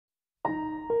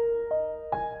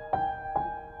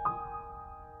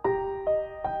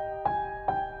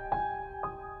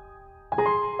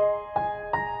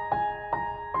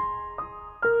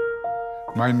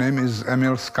My name is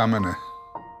Emil Skamene.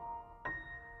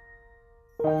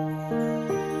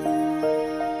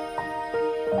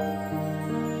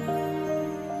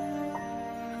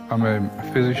 I'm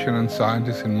a physician and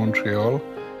scientist in Montreal.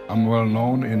 I'm well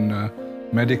known in the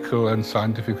medical and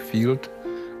scientific field.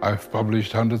 I've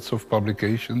published hundreds of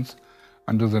publications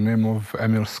under the name of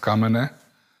Emil Skamene,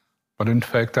 but in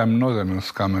fact I'm not Emil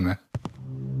Skamene.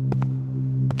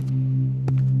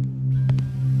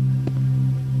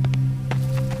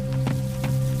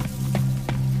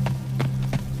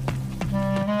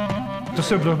 To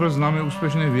jsem byl známý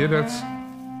úspěšný vědec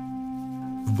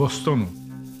v Bostonu.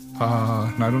 A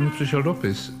najednou mi přišel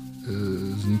dopis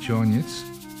z ničeho nic,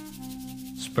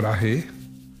 z Prahy.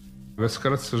 Ve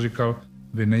zkratce říkal,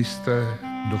 vy nejste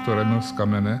doktor Emil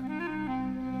Skamene,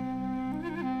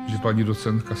 že paní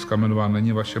docentka Skamenová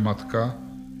není vaše matka,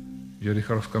 že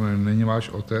Richard Skamene není váš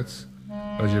otec,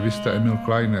 ale že vy jste Emil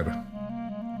Kleiner.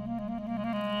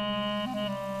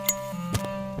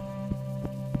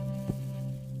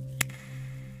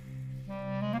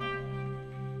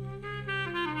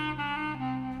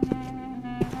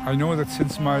 I know that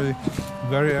since my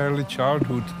very early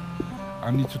childhood,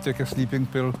 I need to take a sleeping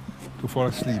pill to fall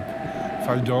asleep. If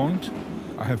I don't,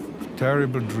 I have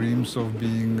terrible dreams of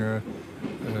being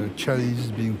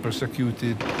chased, being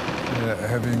persecuted,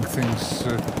 having things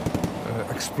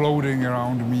exploding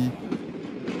around me.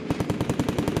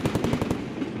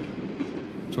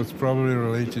 So it's probably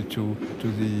related to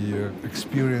the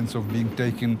experience of being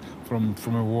taken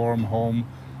from a warm home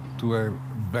to a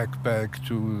backpack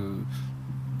through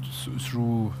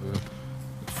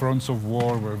fronts of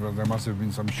war where there must have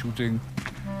been some shooting.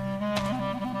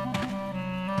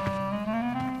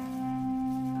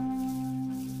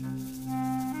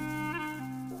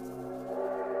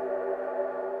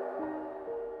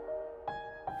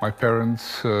 My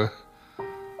parents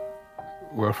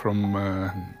were from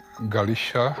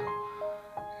Galicia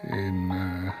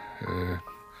in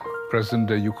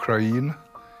present-day Ukraine,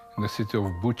 in the city of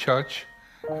Buchach,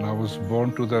 and I was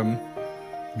born to them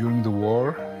during the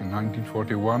war in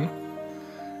 1941,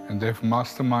 and they've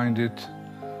masterminded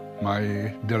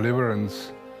my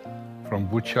deliverance from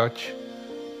Buchach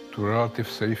to relative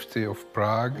safety of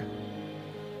Prague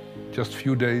just a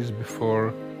few days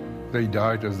before they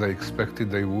died, as they expected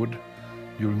they would,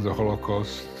 during the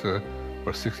Holocaust,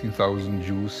 where 16,000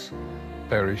 Jews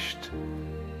perished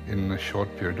in a short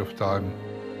period of time.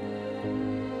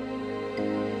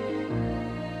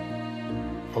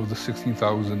 Of the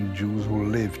 16,000 Jews who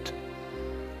lived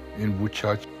in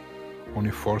Buchach,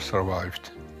 only 4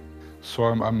 survived. So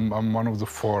I'm one of the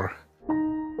 4.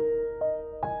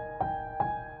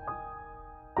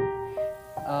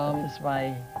 It's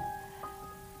my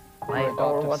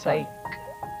or what I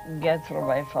get from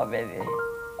my family.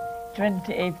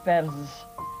 28 persons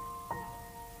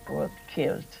were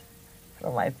killed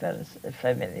from my parents'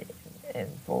 family in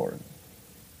Poland.